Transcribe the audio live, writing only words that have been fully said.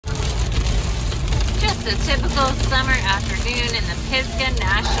Just a typical summer afternoon in the Pisgah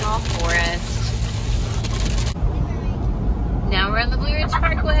National Forest. Now we're on the Blue Ridge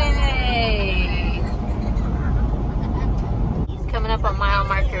Parkway. Coming up on mile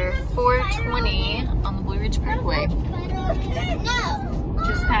marker 420 on the Blue Ridge Parkway.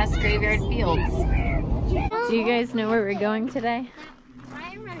 Just past Graveyard Fields. Do you guys know where we're going today?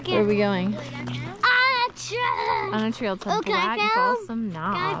 Where are we going? On a trail to Black Balsam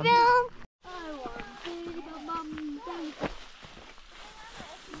Knob.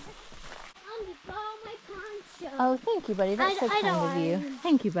 Oh, thank you, buddy. That's so kind of you.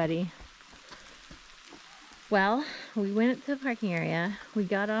 Thank you, buddy. Well, we went up to the parking area. We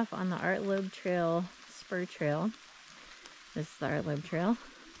got off on the Art Loeb Trail spur trail. This is the Art Loeb Trail.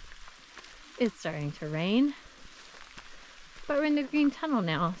 It's starting to rain, but we're in the green tunnel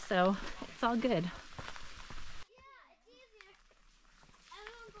now, so it's all good.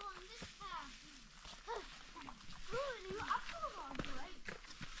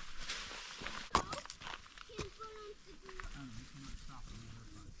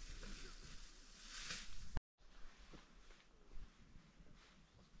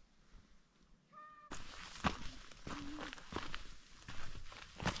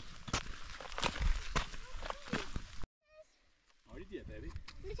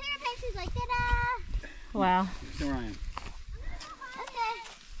 Wow. Here's Ryan. Okay.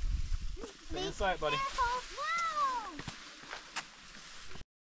 Stay inside, buddy. Whoa!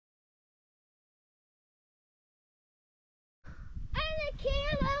 I'm the king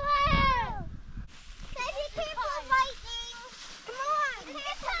of the world! Daddy, keep the lightning! Come on!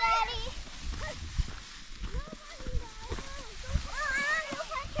 Here's Daddy! Go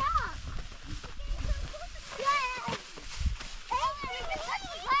catch up! Yes! Hey, we can touch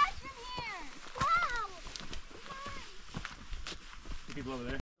the glass from here! Wow! People over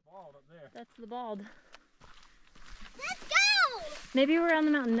there. Bald up there. That's the bald. Let's go! Maybe we're on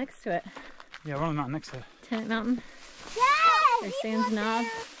the mountain next to it. Yeah, we're on the mountain next to it. Tenant Mountain. Yes! Or Sands Knob.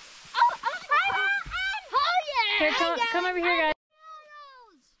 Oh yeah! Here, come over here, guys.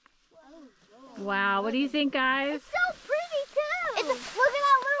 Wow, what do you think, guys? It's so pretty too. Look at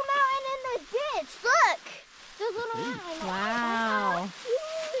that little mountain in the ditch. Look, there's a little mountain. Wow.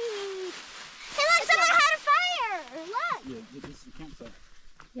 Hey, look, someone had a fire. Look. Yeah, this is the campsite.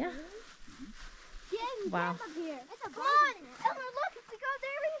 Yeah. Yeah, Wow. up here. It's a Come on, Elmer, look, if we go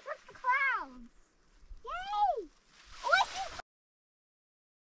there, we can touch the clouds. Yay! Oh, I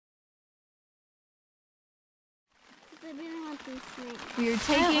see. We are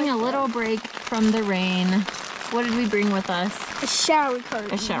taking a little break from the rain. What did we bring with us? A shower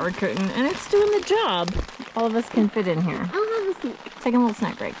curtain. A shower curtain, and it's doing the job. All of us can fit in here. I'll have a snack. Taking a little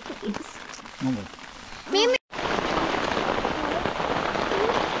snack break. Maybe.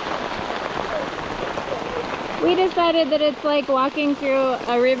 We decided that it's like walking through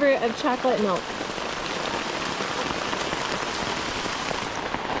a river of chocolate milk.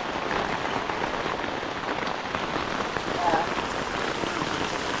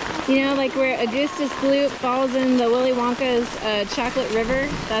 You know, like where Augustus Gloop falls in the Willy Wonka's chocolate river.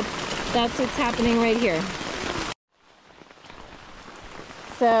 That's what's happening right here.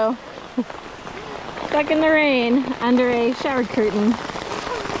 So, stuck in the rain under a shower curtain.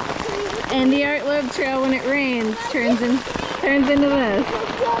 And the Art Loeb Trail, when it rains, turns into this.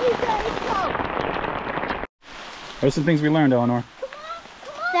 There's some things we learned, Eleanor.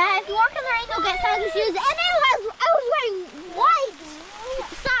 That if you walk in the rain, you'll get soggy shoes. And I was wearing white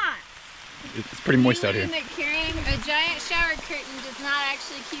socks. It's pretty moist out here. That carrying a giant shower curtain does not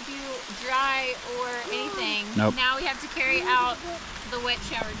actually keep you dry or anything. Nope. Now we have to carry out the wet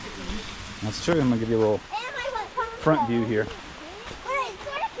shower curtain. That's true. I'm gonna give you a little front view here. But it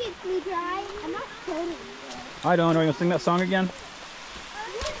sort of keeps me dry. I'm not totally dry. Hi, Eleanor. You gonna sing that song again?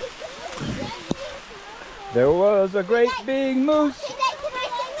 There was a great big moose. Can I sing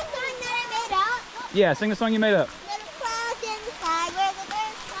the song that I made up? Yeah, sing the song you made up. Little clouds in the sky where the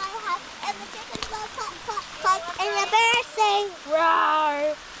birds fly high and the chickens go cluck, cluck, cluck, and the bears sing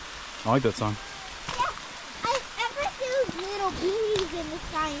roar. I like that song. Yeah, I pursued little bees in the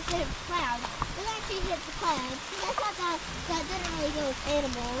sky instead of clouds. But that changed it to clouds. I thought that didn't really go with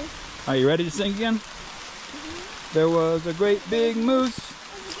animals. Are you ready to sing again? There was a great big moose.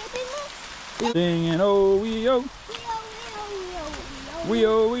 Singing oh wee oh. Wee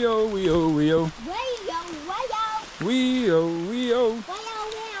oh wee oh wee oh wee oh. Wee oh wee oh.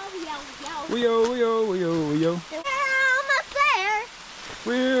 Wee oh wee oh wee oh wee oh.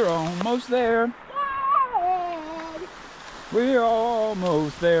 We're almost there. We're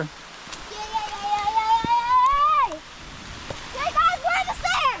almost there.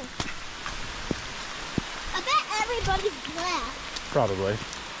 everybody's left. Probably.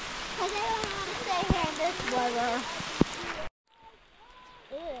 Because they don't want to stay here in this weather.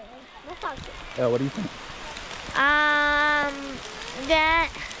 Ew, that's not good. What do you think? That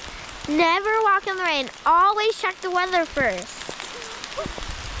never walk in the rain. Always check the weather first.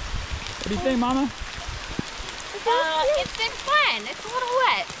 What do you think, Mama? It's been fun. It's a little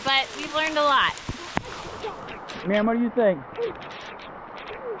wet, but we've learned a lot. Ma'am, what do you think?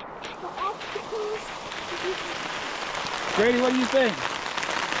 Grady, what do you think?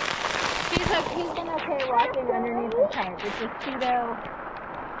 He's been okay walking underneath the tent. It's a pseudo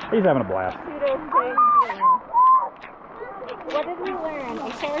He's having a blast. safe feeling. What did we learn?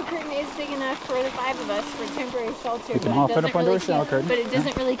 A shower curtain is big enough for the 5 of us for temporary shelter. You can all fit up under a shower curtain. But it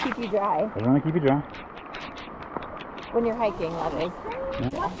doesn't really keep you dry. Doesn't really keep you dry. When you're hiking, that is.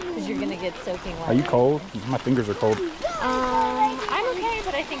 Because you're going to get soaking wet. Are you cold? My fingers are cold. I'm okay,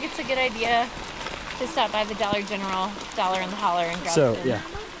 but I think it's a good idea to stop by the Dollar General, Dollar in the Holler, and grab So, some. yeah.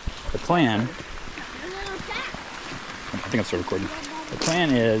 The plan, I think I'm still recording. The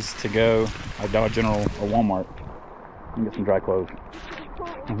plan is to go to Dollar General or Walmart and get some dry clothes.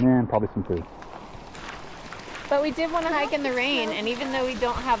 And then probably some food. But we did want to hike in the rain, and even though we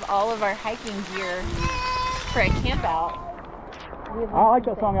don't have all of our hiking gear for a camp out, I like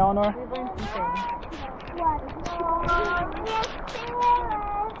that song, Eleanor. we've learned some things.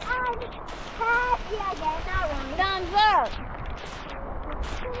 Thumbs up!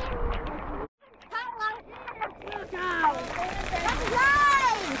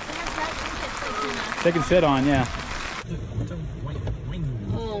 They can sit on, yeah.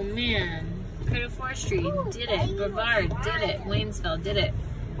 Oh man, Credit Forestry did it, Brevard did it, Waynesville did it.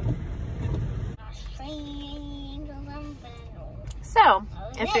 So,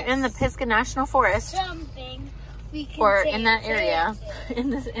 if you're in the Pisgah National Forest, or in that area,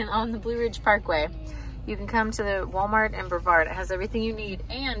 on the Blue Ridge Parkway, you can come to the Walmart in Brevard. It has everything you need,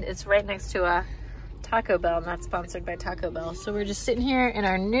 and it's right next to a Taco Bell, not sponsored by Taco Bell. So we're just sitting here in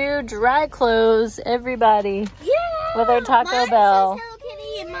our new dry clothes, everybody, with our Taco Bell, Hello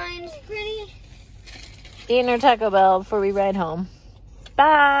Kitty and mine's pretty. eating our Taco Bell before we ride home.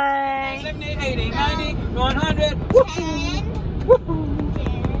 Bye! 70, 80, 90, 100. 10.